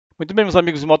Muito bem, meus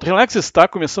amigos do Moto Relax, está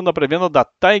começando a pré-venda da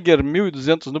Tiger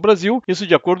 1200 no Brasil, isso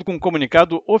de acordo com um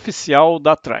comunicado oficial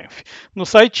da Triumph. No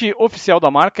site oficial da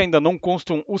marca ainda não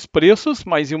constam os preços,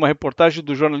 mas em uma reportagem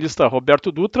do jornalista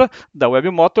Roberto Dutra, da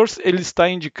Web Motors, ele está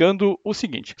indicando o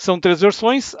seguinte: são 3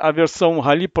 versões, a versão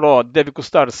Rally Pro deve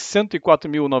custar R$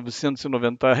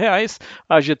 104.990,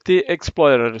 a GT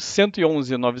Explorer R$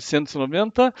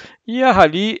 111.990 e a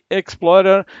Rally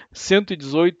Explorer R$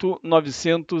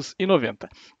 118.990.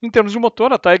 Em termos de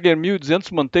motor, a Tiger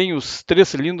 1200 mantém os 3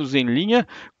 cilindros em linha,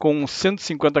 com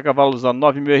 150 cavalos a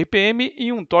 9.000 RPM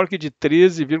e um torque de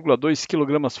 13,2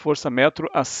 kgfm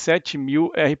a 7.000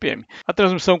 RPM. A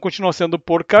transmissão continua sendo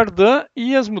por cardan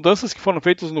e as mudanças que foram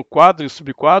feitas no quadro e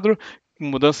subquadro, com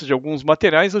mudanças de alguns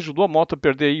materiais, ajudou a moto a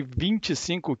perder aí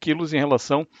 25 quilos em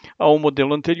relação ao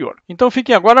modelo anterior. Então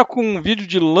fiquem agora com um vídeo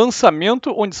de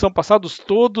lançamento, onde são passados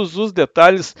todos os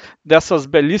detalhes dessas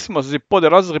belíssimas e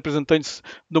poderosas representantes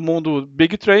do mundo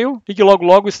Big Trail e que logo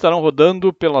logo estarão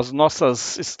rodando pelas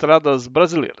nossas estradas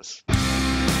brasileiras.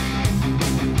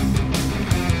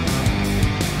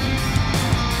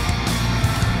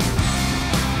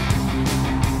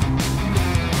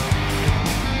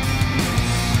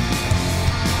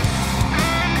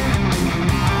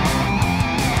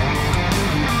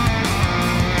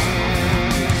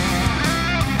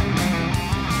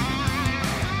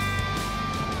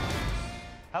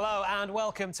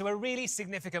 Welcome to a really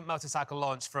significant motorcycle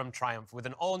launch from Triumph with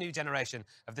an all-new generation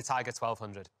of the Tiger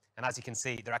 1200. And as you can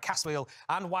see, there are cast wheel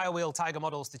and wire wheel Tiger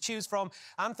models to choose from,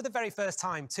 and for the very first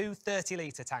time, 2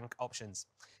 30-litre tank options.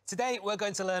 Today, we're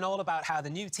going to learn all about how the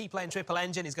new T-Plane triple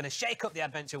engine is going to shake up the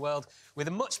adventure world with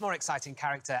a much more exciting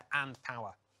character and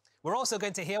power. We're also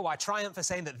going to hear why Triumph are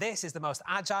saying that this is the most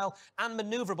agile and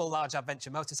manoeuvrable large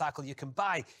adventure motorcycle you can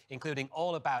buy, including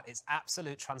all about its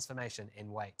absolute transformation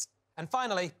in weight. And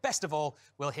finally, best of all,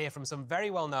 we'll hear from some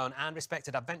very well-known and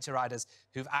respected adventure riders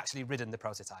who've actually ridden the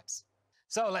prototypes.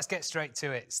 So let's get straight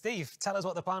to it. Steve, tell us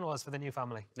what the plan was for the new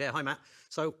family. Yeah, hi Matt.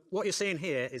 So what you're seeing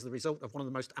here is the result of one of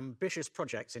the most ambitious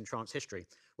projects in Triumph's history,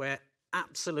 where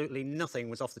absolutely nothing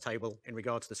was off the table in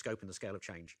regard to the scope and the scale of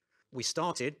change. We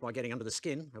started by getting under the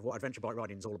skin of what adventure bike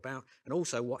riding is all about, and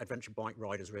also what adventure bike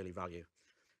riders really value.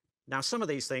 Now, some of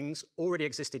these things already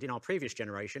existed in our previous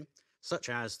generation, such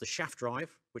as the shaft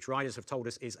drive, which riders have told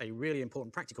us is a really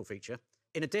important practical feature.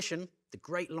 In addition, the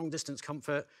great long-distance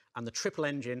comfort and the triple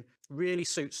engine really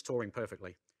suits touring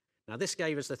perfectly. Now, this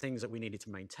gave us the things that we needed to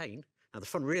maintain. Now, the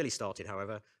fun really started,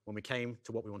 however, when we came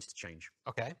to what we wanted to change.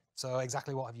 Okay, so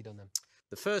exactly what have you done then?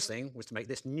 The first thing was to make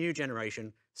this new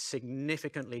generation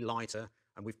significantly lighter,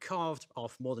 and we've carved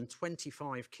off more than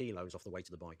 25 kilos off the weight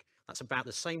of the bike. That's about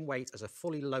the same weight as a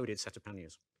fully loaded set of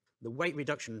panniers. The weight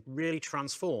reduction really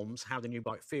transforms how the new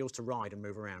bike feels to ride and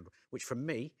move around, which for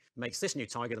me makes this new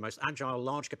Tiger the most agile,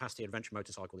 large capacity adventure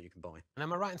motorcycle that you can buy. And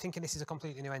am I right in thinking this is a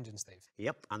completely new engine, Steve?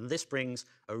 Yep, and this brings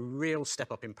a real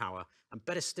step up in power, and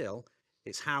better still,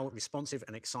 it's how responsive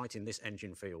and exciting this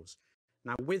engine feels.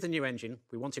 Now, with the new engine,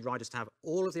 we wanted riders to have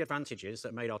all of the advantages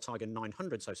that made our Tiger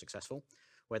 900 so successful,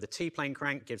 where the T-Plane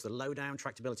crank gives the low-down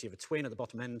tractability of a twin at the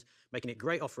bottom end, making it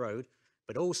great off-road,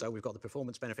 but also we've got the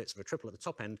performance benefits of a triple at the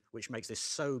top end, which makes this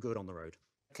so good on the road.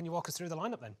 Can you walk us through the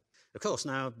lineup then? Of course.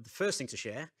 Now, the first thing to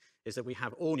share is that we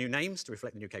have all new names to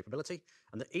reflect the new capability,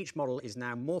 and that each model is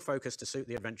now more focused to suit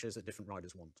the adventures that different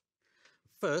riders want.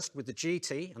 First, with the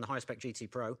GT and the high-spec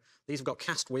GT Pro, these have got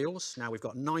cast wheels. Now, we've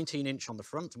got 19-inch on the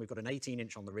front, and we've got an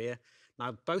 18-inch on the rear.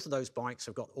 Now, both of those bikes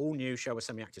have got all-new Showa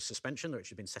semi-active suspension, which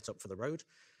has been set up for the road.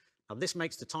 Now, this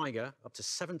makes the Tiger up to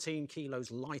 17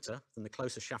 kilos lighter than the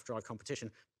closest shaft drive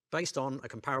competition, based on a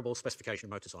comparable specification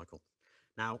motorcycle.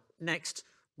 Now, next,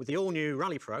 with the all-new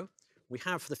Rally Pro, we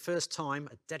have for the first time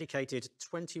a dedicated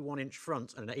 21-inch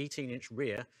front and an 18-inch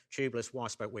rear tubeless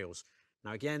wire-spoke wheels.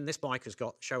 Now, again, this bike has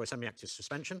got Showa semi-active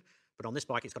suspension, but on this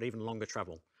bike, it's got even longer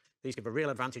travel. These give a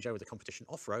real advantage over the competition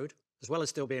off-road, as well as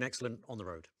still being excellent on the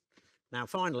road. Now,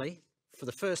 finally, for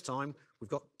the first time, we've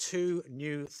got 2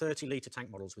 new 30-litre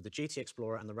tank models with the GT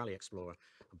Explorer and the Rally Explorer.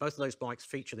 And both of those bikes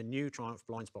feature the new Triumph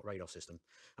blind spot radar system.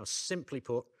 Now, simply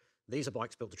put, these are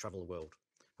bikes built to travel the world.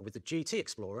 And with the GT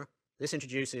Explorer, this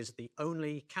introduces the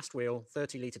only cast wheel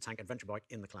 30-litre tank adventure bike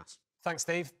in the class. Thanks,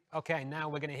 Steve. Okay, now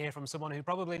we're going to hear from someone who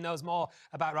probably knows more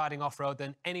about riding off-road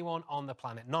than anyone on the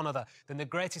planet. None other than the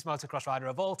greatest motocross rider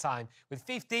of all time, with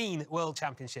 15 world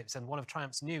championships and one of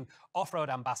Triumph's new off-road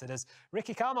ambassadors,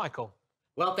 Ricky Carmichael.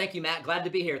 Well, thank you, Matt. Glad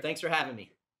to be here. Thanks for having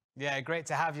me. Yeah, great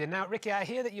to have you. Now, Ricky, I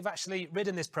hear that you've actually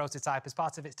ridden this prototype as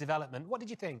part of its development. What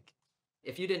did you think?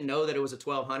 If you didn't know that it was a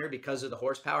 1200 because of the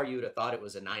horsepower, you would have thought it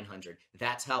was a 900.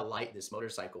 That's how light this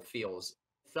motorcycle feels.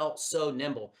 felt so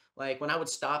nimble. Like when I would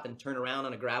stop and turn around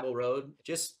on a gravel road,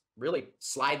 just really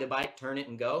slide the bike, turn it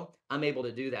and go. I'm able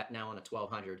to do that now on a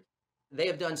 1200. They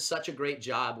have done such a great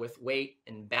job with weight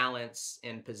and balance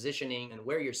and positioning and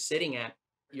where you're sitting at.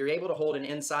 You're able to hold an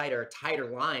inside or a tighter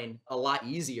line a lot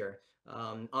easier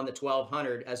on the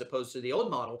 1200 as opposed to the old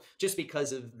model, just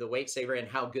because of the weight saver and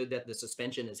how good that the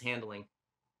suspension is handling.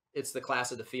 It's the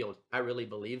class of the field. I really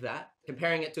believe that.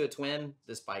 Comparing it to a twin,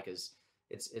 this bike is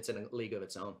it's in a league of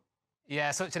its own.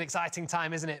 Yeah, such an exciting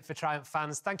time, isn't it, for Triumph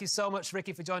fans? Thank you so much,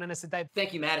 Ricky, for joining us today.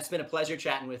 Thank you, Matt. It's been a pleasure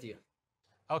chatting with you.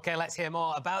 OK, let's hear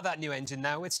more about that new engine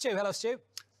now with Stu. Hello, Stu.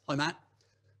 Hi, Matt.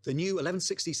 The new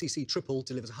 1160cc Triple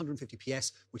delivers 150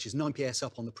 PS, which is 9 PS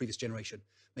up on the previous generation,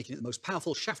 making it the most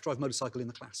powerful shaft-drive motorcycle in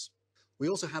the class. We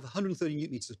also have 130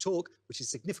 Nm of torque, which is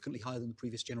significantly higher than the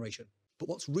previous generation. But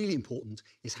what's really important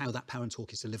is how that power and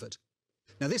torque is delivered.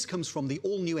 Now, this comes from the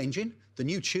all-new engine, the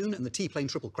new tune and the T-plane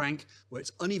triple crank, where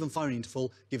its uneven firing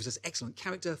interval gives us excellent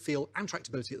character, feel and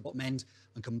tractability at the bottom end,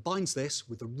 and combines this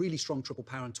with the really strong triple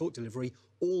power and torque delivery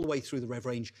all the way through the rev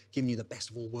range, giving you the best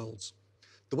of all worlds.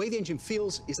 The way the engine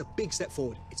feels is a big step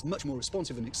forward. It's much more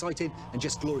responsive and exciting and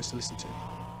just glorious to listen to.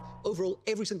 Overall,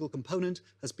 every single component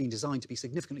has been designed to be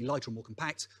significantly lighter and more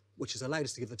compact, which has allowed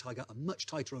us to give the Tiger a much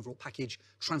tighter overall package,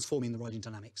 transforming the riding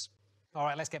dynamics. All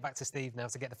right, let's get back to Steve now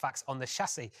to get the facts on the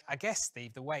chassis. I guess,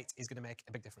 Steve, the weight is going to make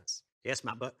a big difference. Yes,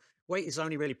 Matt, but weight is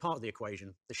only really part of the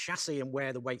equation. The chassis and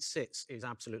where the weight sits is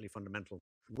absolutely fundamental.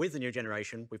 With the new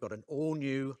generation, we've got an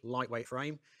all-new lightweight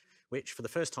frame, which for the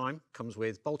first time comes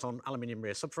with bolt-on aluminium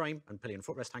rear subframe and pillion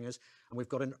footrest hangers, and we've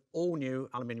got an all-new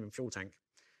aluminium fuel tank.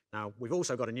 Now, we've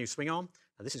also got a new swing arm,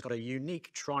 and this has got a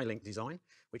unique tri-link design,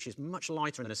 which is much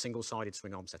lighter than a single-sided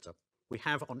swing arm setup. We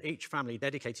have on each family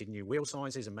dedicated new wheel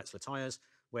sizes and Metzler tyres,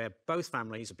 where both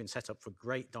families have been set up for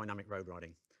great dynamic road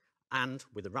riding. And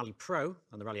with the Rally Pro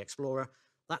and the Rally Explorer,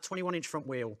 that 21-inch front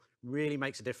wheel really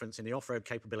makes a difference in the off-road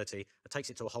capability and takes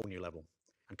it to a whole new level.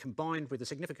 And combined with the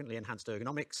significantly enhanced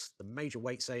ergonomics, the major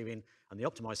weight saving, and the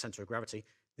optimised centre of gravity,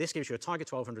 this gives you a Tiger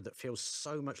 1200 that feels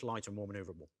so much lighter and more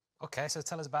manoeuvrable. OK, so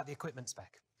tell us about the equipment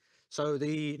spec. So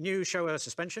the new Showa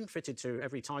suspension fitted to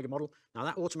every Tiger model. Now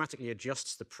that automatically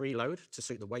adjusts the preload to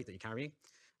suit the weight that you're carrying.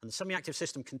 And the semi-active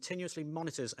system continuously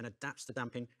monitors and adapts the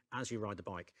damping as you ride the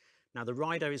bike. Now the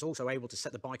rider is also able to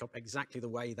set the bike up exactly the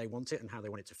way they want it and how they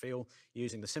want it to feel,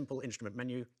 using the simple instrument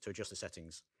menu to adjust the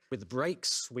settings. With the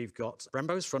brakes, we've got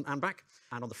Brembos front and back.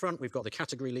 And on the front, we've got the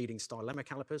category-leading Stylemma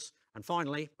calipers. And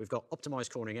finally, we've got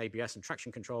optimized cornering ABS and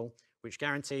traction control, which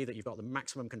guarantee that you've got the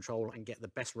maximum control and get the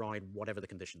best ride, whatever the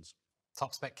conditions.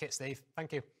 Top spec kit, Steve.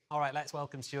 Thank you. All right, let's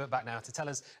welcome Stuart back now to tell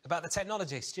us about the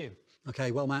technology. Stu.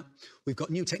 OK, well, Matt, we've got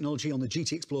new technology on the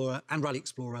GT Explorer and Rally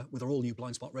Explorer with our all-new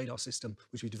blind spot radar system,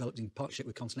 which we developed in partnership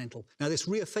with Continental. Now, this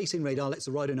rear-facing radar lets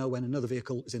the rider know when another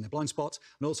vehicle is in their blind spot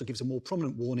and also gives a more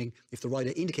prominent warning if the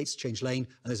rider indicates to change lane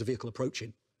and there's a vehicle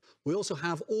approaching. We also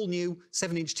have all-new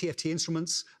 7-inch TFT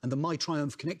instruments and the My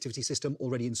Triumph connectivity system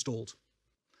already installed.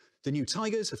 The new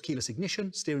Tigers have keyless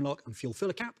ignition, steering lock and fuel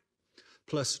filler cap,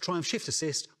 plus Triumph Shift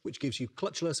Assist, which gives you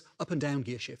clutchless up and down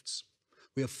gear shifts.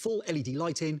 We have full LED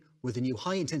lighting with the new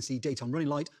high-intensity daytime running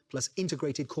light plus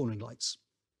integrated cornering lights.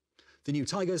 The new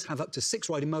Tigers have up to 6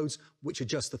 riding modes, which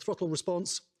adjust the throttle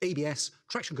response, ABS,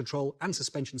 traction control and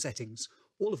suspension settings,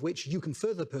 all of which you can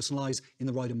further personalise in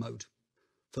the rider mode.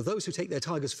 For those who take their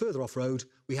Tigers further off-road,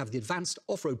 we have the advanced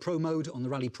Off-Road Pro mode on the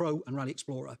Rally Pro and Rally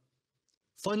Explorer.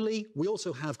 Finally, we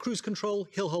also have cruise control,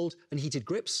 hill hold and heated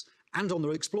grips, and on the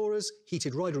Explorers,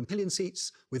 heated rider and pillion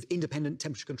seats with independent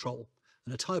temperature control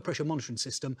and a tyre pressure monitoring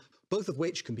system, both of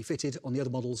which can be fitted on the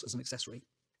other models as an accessory.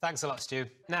 Thanks a lot, Stu.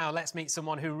 Now let's meet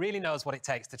someone who really knows what it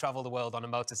takes to travel the world on a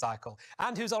motorcycle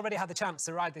and who's already had the chance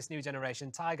to ride this new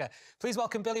generation Tiger. Please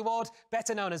welcome Billy Ward,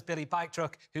 better known as Billy Bike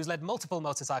Truck, who's led multiple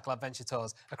motorcycle adventure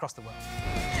tours across the world.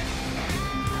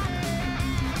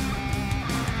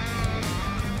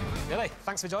 Billy,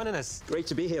 thanks for joining us. Great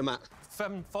to be here, Matt.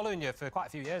 From following you for quite a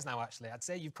few years now, actually, I'd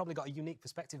say you've probably got a unique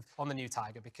perspective on the new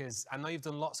Tiger because I know you've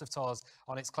done lots of tours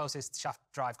on its closest shaft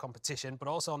drive competition, but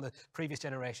also on the previous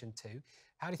generation too.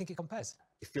 How do you think it compares?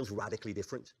 It feels radically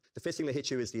different. The first thing that hits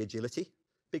you is the agility.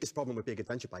 Biggest problem with big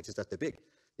adventure bikes is that they're big.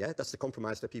 Yeah, that's the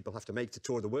compromise that people have to make to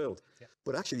tour the world. Yeah.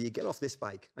 But actually, you get off this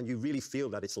bike and you really feel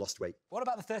that it's lost weight. What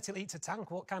about the 30-litre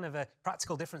tank? What kind of a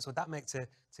practical difference would that make to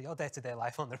your day-to-day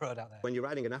life on the road out there? When you're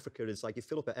riding in Africa, it's like you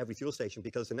fill up at every fuel station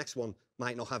because the next one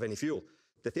might not have any fuel.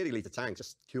 The 30-litre tank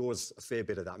just cures a fair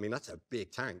bit of that. I mean, that's a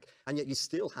big tank. And yet you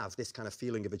still have this kind of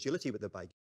feeling of agility with the bike.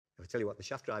 I tell you what, the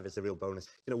shaft drive is the real bonus.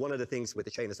 You know, one of the things with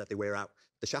the chain is that they wear out.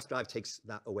 The shaft drive takes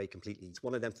that away completely. It's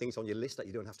one of them things on your list that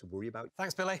you don't have to worry about.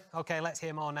 Thanks, Billy. OK, let's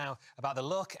hear more now about the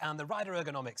look and the rider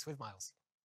ergonomics with Miles.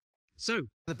 So,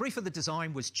 the brief of the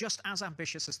design was just as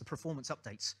ambitious as the performance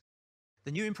updates.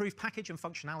 The new improved package and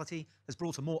functionality has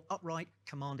brought a more upright,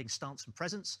 commanding stance and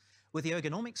presence. With the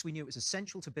ergonomics, we knew it was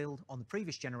essential to build on the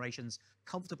previous generation's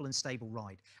comfortable and stable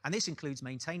ride. And this includes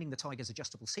maintaining the Tiger's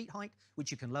adjustable seat height, which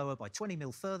you can lower by 20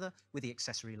 mil further with the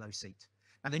accessory low seat.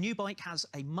 Now, the new bike has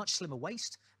a much slimmer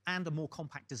waist and a more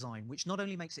compact design, which not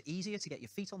only makes it easier to get your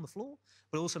feet on the floor,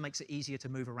 but also makes it easier to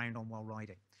move around on while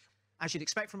riding. As you'd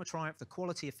expect from a Triumph, the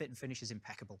quality of fit and finish is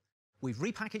impeccable. We've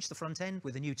repackaged the front end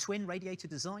with a new twin radiator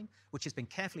design, which has been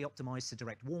carefully optimized to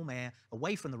direct warm air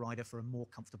away from the rider for a more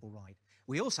comfortable ride.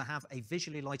 We also have a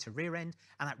visually lighter rear end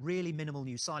and that really minimal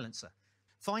new silencer.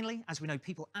 Finally, as we know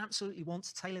people absolutely want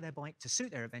to tailor their bike to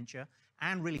suit their adventure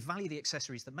and really value the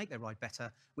accessories that make their ride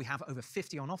better, we have over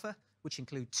 50 on offer, which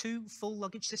include 2 full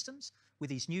luggage systems with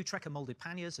these new Trekker molded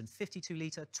panniers and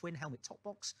 52-litre twin helmet top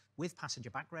box with passenger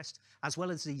backrest, as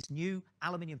well as these new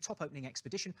aluminium top opening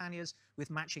expedition panniers with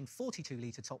matching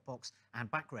 42-litre top box and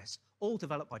backrest, all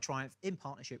developed by Triumph in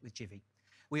partnership with Givi.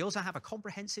 We also have a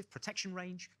comprehensive protection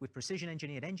range with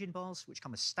precision-engineered engine bars, which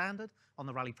come as standard on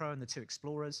the Rally Pro and the 2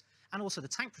 Explorers, and also the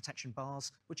tank protection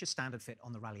bars, which are standard fit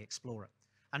on the Rally Explorer.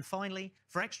 And finally,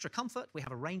 for extra comfort, we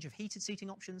have a range of heated seating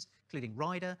options, including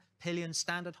rider, pillion,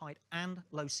 standard height, and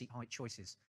low seat height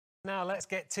choices. Now let's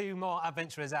get 2 more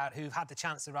adventurers out who've had the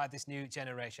chance to ride this new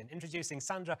generation. Introducing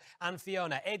Sandra and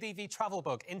Fiona, ADV Travel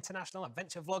Bug, international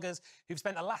adventure vloggers who've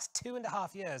spent the last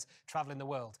 2.5 years travelling the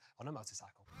world on a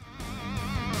motorcycle.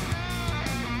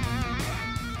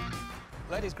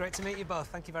 Ladies, great to meet you both.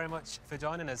 Thank you very much for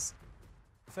joining us.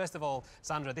 First of all,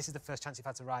 Sandra, this is the first chance you've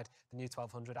had to ride the new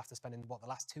 1200 after spending, what, the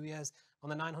last 2 years on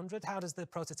the 900. How does the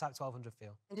prototype 1200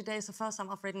 feel? And today is the first time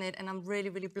I've ridden it, and I'm really,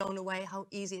 really blown away how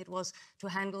easy it was to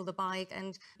handle the bike.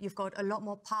 And you've got a lot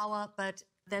more power, but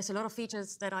there's a lot of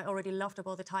features that I already loved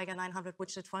about the Tiger 900,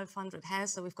 which the 1200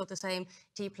 has. So we've got the same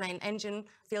T-plane engine,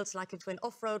 feels like a twin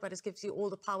off-road, but it gives you all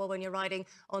the power when you're riding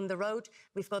on the road.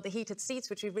 We've got the heated seats,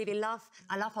 which we really love.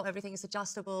 I love how everything is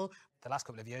adjustable. The last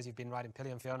couple of years, you've been riding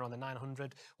pillion, Fiona, on the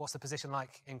 900. What's the position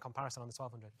like in comparison on the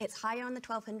 1200? It's higher on the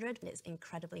 1200, and it's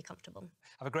incredibly comfortable.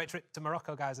 Have a great trip to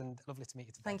Morocco, guys, and lovely to meet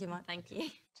you today. Thank you, Matt. Thank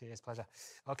you. Cheers, pleasure.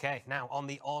 OK, now on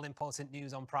the all-important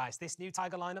news on price. This new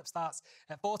Tiger lineup starts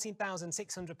at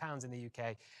 £14,600 in the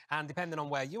UK, and depending on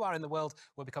where you are in the world,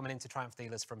 will be coming into Triumph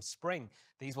dealers from spring.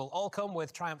 These will all come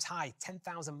with Triumph's high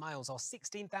 10,000 miles or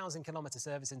 16,000 kilometre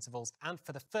service intervals, and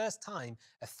for the first time,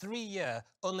 a 3-year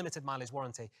unlimited mileage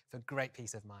warranty for great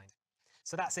peace of mind.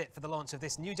 So that's it for the launch of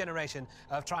this new generation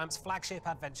of Triumph's flagship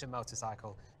adventure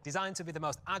motorcycle. Designed to be the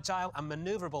most agile and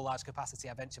manoeuvrable large-capacity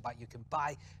adventure bike you can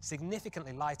buy,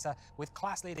 significantly lighter, with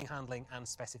class-leading handling and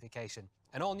specification.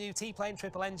 An all-new T-plane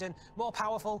triple engine, more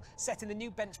powerful, setting the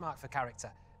new benchmark for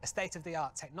character. A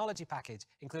state-of-the-art technology package,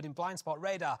 including blind spot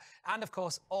radar, and of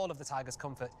course, all of the Tiger's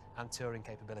comfort and touring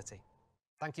capability.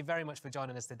 Thank you very much for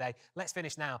joining us today. Let's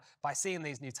finish now by seeing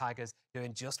these new Tigers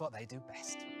doing just what they do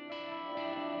best.